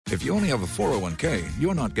If you only have a 401k,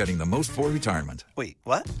 you're not getting the most for retirement. Wait,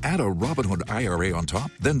 what? Add a Robinhood IRA on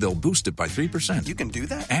top, then they'll boost it by 3%. You can do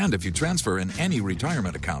that? And if you transfer in any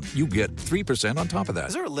retirement account, you get 3% on top of that.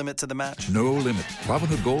 Is there a limit to the match? No limit.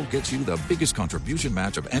 Robinhood Gold gets you the biggest contribution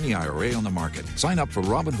match of any IRA on the market. Sign up for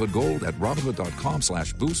Robinhood Gold at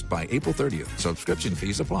Robinhood.com/boost by April 30th. Subscription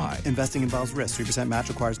fees apply. Investing involves risk. 3% match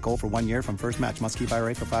requires gold for 1 year from first match. Must keep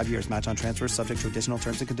IRA for 5 years. Match on transfers subject to additional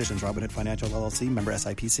terms and conditions. Robinhood Financial LLC, member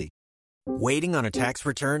SIPC. Waiting on a tax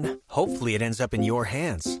return? Hopefully it ends up in your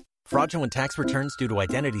hands. Fraudulent tax returns due to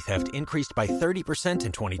identity theft increased by 30%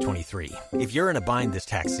 in 2023. If you're in a bind this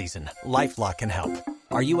tax season, LifeLock can help.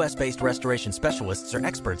 Our U.S.-based restoration specialists are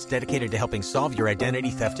experts dedicated to helping solve your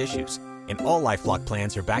identity theft issues. And all LifeLock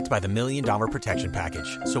plans are backed by the $1 Million Protection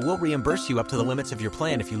Package. So we'll reimburse you up to the limits of your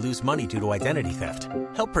plan if you lose money due to identity theft.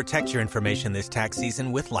 Help protect your information this tax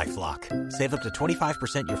season with LifeLock. Save up to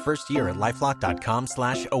 25% your first year at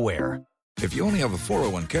LifeLock.com/aware. If you only have a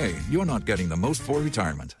 401k, you're not getting the most for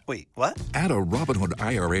retirement. Wait, what? Add a Robinhood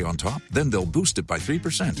IRA on top, then they'll boost it by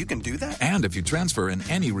 3%. You can do that? And if you transfer in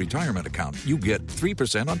any retirement account, you get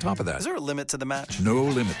 3% on top of that. Is there a limit to the match? No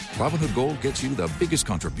limit. Robinhood Gold gets you the biggest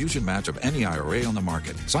contribution match of any IRA on the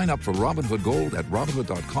market. Sign up for Robinhood Gold at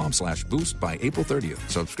Robinhood.com/boost by April 30th.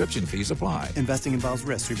 Subscription fees apply. Investing involves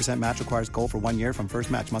risk. 3% match requires gold for 1 year from first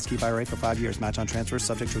match. Must keep IRA for 5 years. Match on transfers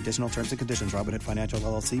subject to additional terms and conditions. Robinhood Financial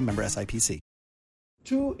LLC, member SIPC.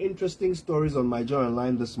 Two interesting stories on my Joy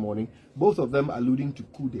Online this morning, both of them alluding to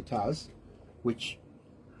coup d'etats, which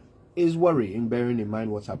is worrying, bearing in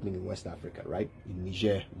mind what's happening in West Africa, right? In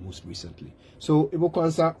Niger, most recently. So, Ibo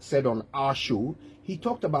Kwanzaa said on our show, he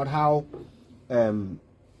talked about how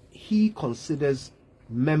he considers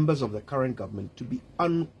members of the current government to be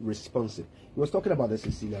unresponsive. He was talking about the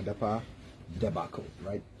Cecilia Dapa debacle,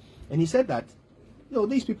 right? And he said that,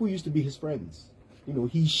 these people used to be his friends.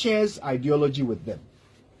 He shares ideology with them.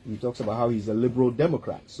 He talks about how he's a liberal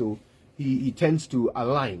Democrat, so he tends to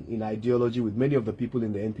align in ideology with many of the people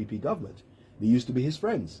in the NPP government. They used to be his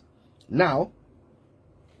friends. Now,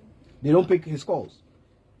 they don't pick his calls.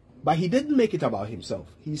 But he didn't make it about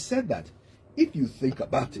himself. He said that if you think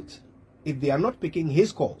about it, if they are not picking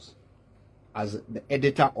his calls as the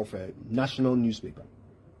editor of a national newspaper,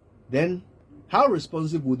 then how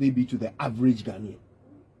responsive would they be to the average Ghanaian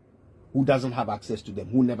who doesn't have access to them,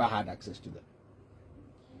 who never had access to them?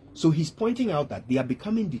 So he's pointing out that they are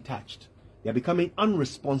becoming detached. They are becoming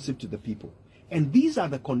unresponsive to the people. And these are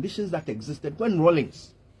the conditions that existed when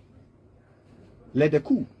Rawlings led a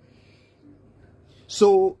coup.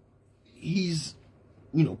 So he's,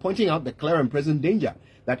 pointing out the clear and present danger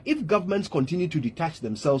that if governments continue to detach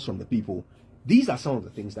themselves from the people, these are some of the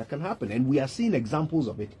things that can happen. And we are seeing examples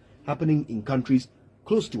of it happening in countries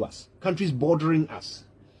close to us, countries bordering us.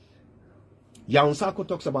 Yansako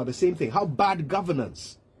talks about the same thing, how bad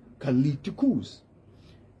governance can lead to coups.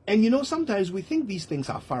 And sometimes we think these things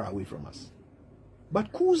are far away from us.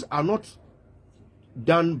 But coups are not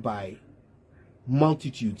done by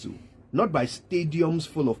multitudes, not by stadiums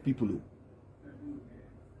full of people.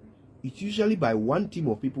 It's usually by one team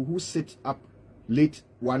of people who sit up late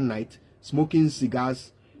one night, smoking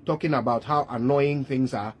cigars, talking about how annoying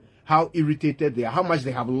things are, how irritated they are, how much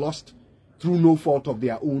they have lost through no fault of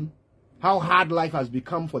their own, how hard life has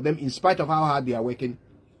become for them in spite of how hard they are working.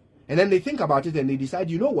 And then they think about it and they decide,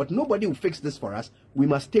 nobody will fix this for us. We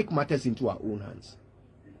must take matters into our own hands.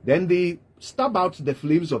 Then they stab out the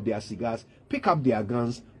flames of their cigars, pick up their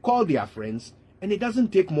guns, call their friends, and it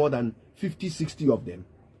doesn't take more than 50, 60 of them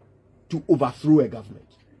to overthrow a government.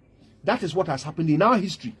 That is what has happened in our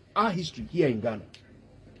history here in Ghana.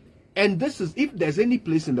 And this is, if there's any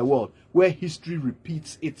place in the world where history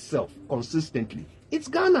repeats itself consistently, it's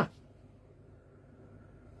Ghana.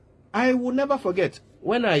 I will never forget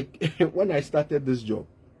when I started this job,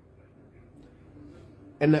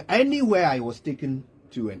 and anywhere I was taken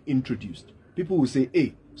to and introduced, people will say,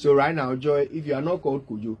 "Hey, so right now, Joy, if you are not called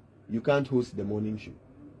Kojo, you can't host the morning show."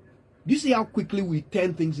 Do you see how quickly we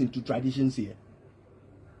turn things into traditions here?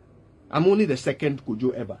 I'm only the second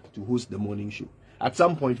Kojo ever to host the morning show. At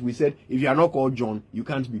some point, we said, if you are not called John, you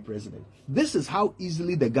can't be president. This is how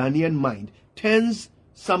easily the Ghanaian mind turns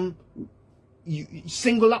some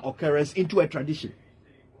singular occurrence into a tradition.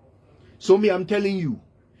 So I'm telling you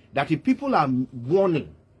that if people are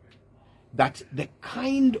warning that the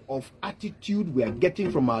kind of attitude we are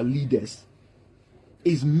getting from our leaders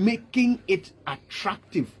is making it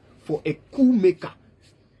attractive for a coup maker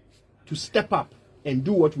to step up and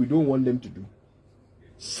do what we don't want them to do,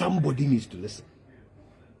 somebody needs to listen.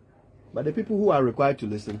 But the people who are required to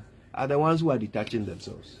listen are the ones who are detaching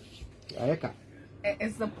themselves.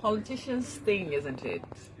 It's the politicians' thing, isn't it?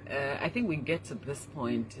 I think we get to this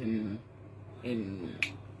point in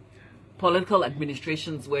political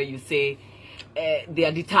administrations where you say they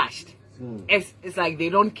are detached. It's like they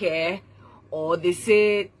don't care, or they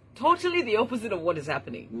say totally the opposite of what is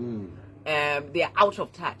happening. They are out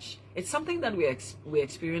of touch. It's something that we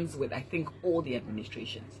experience with, I think, all the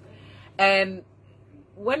administrations. And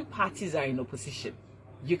when parties are in opposition,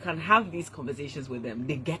 you can have these conversations with them.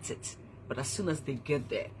 They get it. But as soon as they get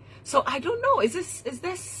there. So I don't know. Is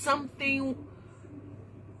there something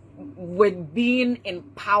with being in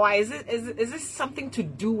power? Is this something to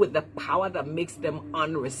do with the power that makes them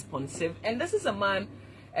unresponsive? And this is a man,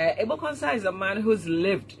 Ebokonsa is a man who's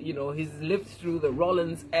lived, he's lived through the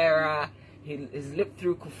Rollins era, he's lived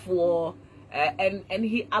through Kufuor, and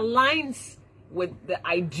he aligns with the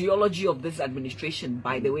ideology of this administration,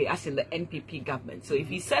 by the way, as in the NPP government. So if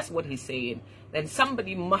he says what he's saying, then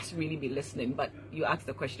somebody must really be listening. But you ask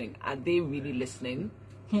the question, are they really listening?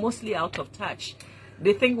 Mostly out of touch.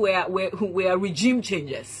 They think we are regime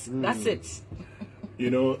changers. That's it.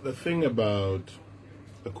 The thing about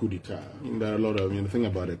a coup d'etat, there are a lot of, the thing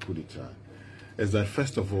about a coup d'etat is that,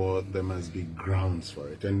 first of all, there must be grounds for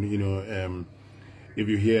it. And, if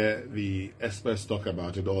you hear the experts talk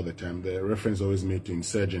about it all the time, the reference always made to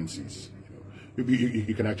insurgencies.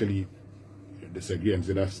 You can actually disagree and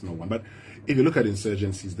say that's not one. But if you look at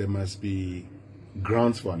insurgencies, there must be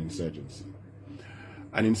grounds for an insurgency.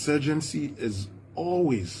 An insurgency is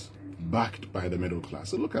always backed by the middle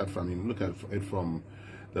class. So look at it from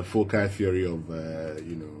the Foucault theory of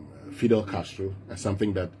Fidel Castro as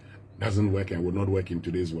something that doesn't work and would not work in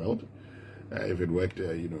today's world. If it worked,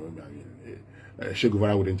 Che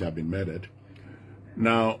Guevara wouldn't have been murdered.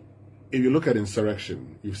 Now, if you look at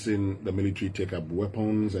insurrection, you've seen the military take up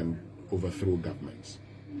weapons and overthrow governments.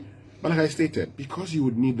 But like I stated, because you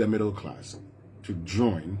would need the middle class to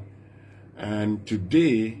join, and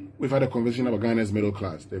today we've had a conversation about Ghana's middle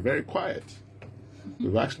class. They're very quiet.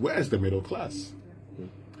 We've asked, where is the middle class?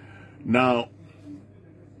 Now,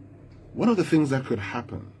 one of the things that could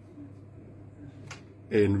happen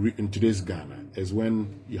in today's Ghana is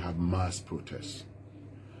when you have mass protests.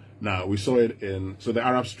 Now, we saw it so the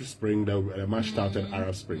Arab Spring, the much started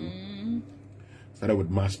Arab Spring, started with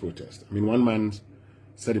mass protest. I mean, one man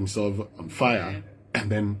set himself on fire,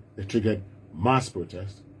 and then they triggered mass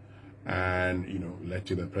protest, and, led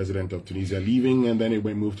to the president of Tunisia leaving, and then it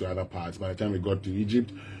moved to other parts. By the time we got to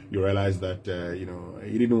Egypt, you realize that,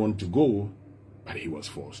 he didn't want to go, but he was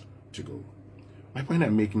forced to go. My point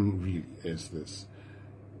I'm making really is this.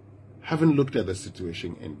 Having looked at the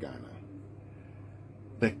situation in Ghana,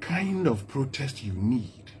 the kind of protest you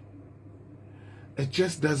need, it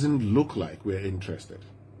just doesn't look like we're interested.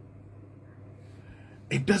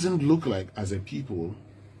 It doesn't look like, as a people,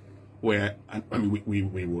 we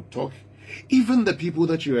will talk. Even the people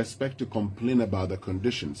that you expect to complain about the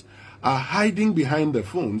conditions are hiding behind the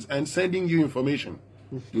phones and sending you information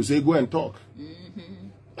to say, go and talk.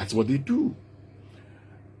 That's what they do.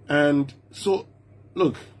 And so,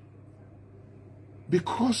 look,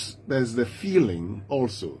 because there's the feeling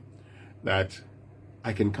also that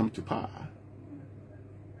I can come to power,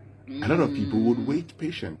 a lot of people would wait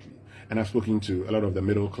patiently. And I've spoken to a lot of the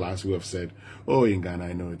middle class who have said, oh, in Ghana,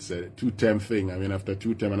 I know it's a two-term thing. I mean, after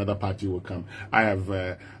two-term, another party will come.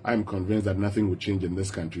 I'm convinced that nothing will change in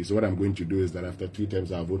this country. So what I'm going to do is that after 2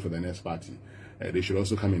 terms, I'll vote for the next party. They should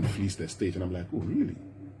also come and fleece the state. And I'm like, oh, really?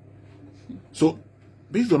 So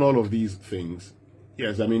based on all of these things,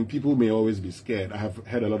 yes, I mean, people may always be scared. I have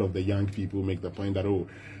heard a lot of the young people make the point that,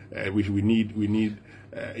 we need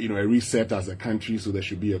a reset as a country, so there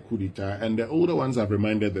should be a coup d'etat. And the older ones have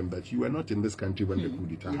reminded them that you were not in this country when the coup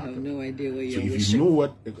d'etat happened. You have no idea what you're wishing. So if you know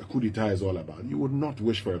what a coup d'etat is all about, you would not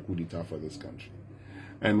wish for a coup d'etat for this country.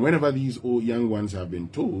 And whenever these young ones have been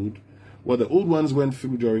told what the old ones went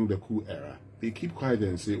through during the coup era, they keep quiet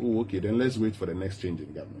and say, oh, okay, then let's wait for the next change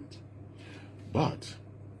in government. But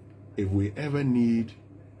if we ever need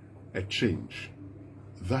a change,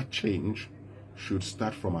 that change should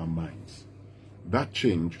start from our minds. That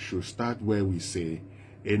change should start where we say,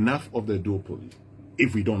 enough of the duopoly,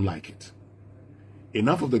 if we don't like it.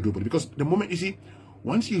 Enough of the duopoly. Because the moment, you see,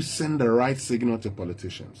 once you send the right signal to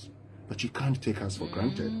politicians that you can't take us for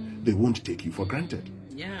granted, they won't take you for granted.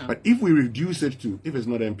 Yeah. But if we reduce it to, if it's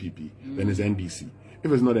not MPP, then it's NDC.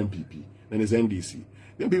 If it's not MPP, then it's NDC.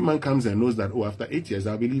 Then big man comes and knows that, after 8 years,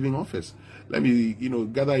 I'll be leaving office. Let me,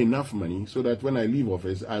 gather enough money so that when I leave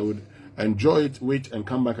office, I would enjoy it, wait, and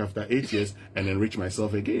come back after 8 years and enrich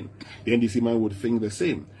myself again. The NDC man would think the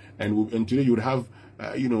same. And today you would have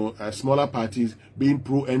smaller parties being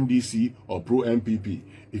pro-NDC or pro-MPP.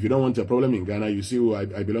 If you don't want a problem in Ghana, you say, oh,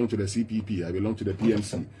 I belong to the CPP, I belong to the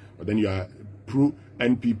PNC. But then you are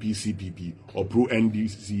pro-NPP CPP or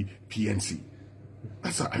pro-NDC PNC.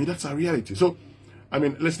 That's our reality. So,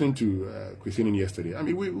 listening to Christine yesterday,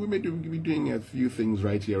 we may be doing a few things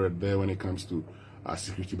right here and there when it comes to our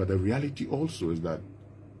security, but the reality also is that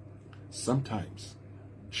sometimes,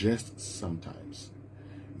 just sometimes,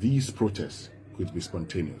 these protests could be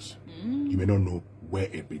spontaneous. You may not know where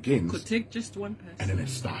it begins. Could take just one person. And then it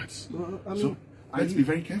starts. So let's be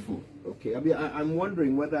very careful. Okay, I'm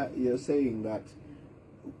wondering whether you're saying that,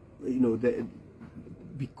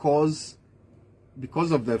 because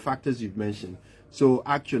of the factors you've mentioned, so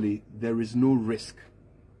actually there is no risk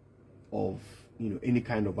of, any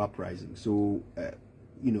kind of uprising. So,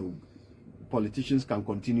 politicians can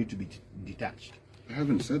continue to be detached. I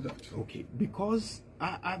haven't said that. Okay, because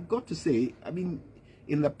I've got to say,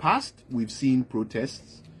 in the past, we've seen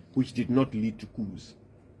protests which did not lead to coups.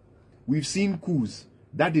 We've seen coups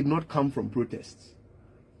that did not come from protests.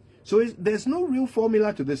 So there's no real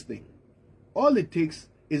formula to this thing. All it takes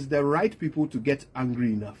is the right people to get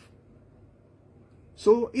angry enough.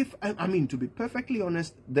 So to be perfectly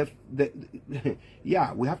honest, we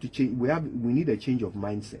have to change. We need a change of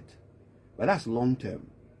mindset, but that's long term.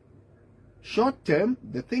 Short term,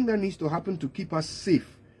 the thing that needs to happen to keep us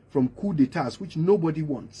safe from coup d'etats, which nobody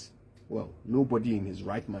wants, well, nobody in his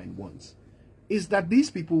right mind wants, is that these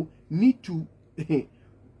people need to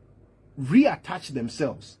reattach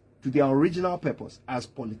themselves to their original purpose as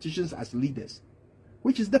politicians, as leaders,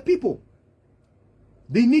 which is the people.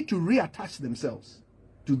 They need to reattach themselves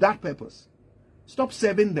to that purpose. Stop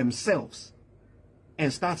serving themselves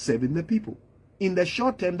and start serving the people. In the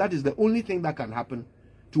short term, that is the only thing that can happen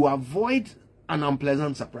to avoid an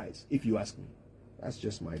unpleasant surprise, if you ask me. That's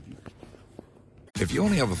just my view. If you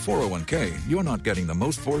only have a 401k, you're not getting the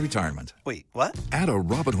most for retirement. Wait, what? Add a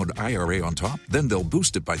Robinhood IRA on top, then they'll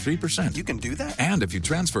boost it by 3%. You can do that? And if you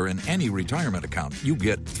transfer in any retirement account, you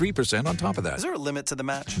get 3% on top of that. Is there a limit to the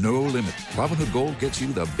match? No limit. Robinhood Gold gets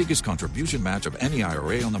you the biggest contribution match of any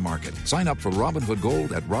IRA on the market. Sign up for Robinhood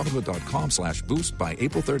Gold at Robinhood.com/boost by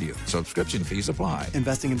April 30th. Subscription fees apply.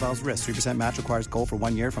 Investing involves risk. 3% match requires gold for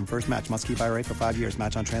 1 year from first match. Must keep IRA for 5 years.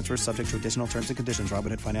 Match on transfers subject to additional terms and conditions.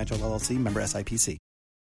 Robinhood Financial LLC. Member SIPC.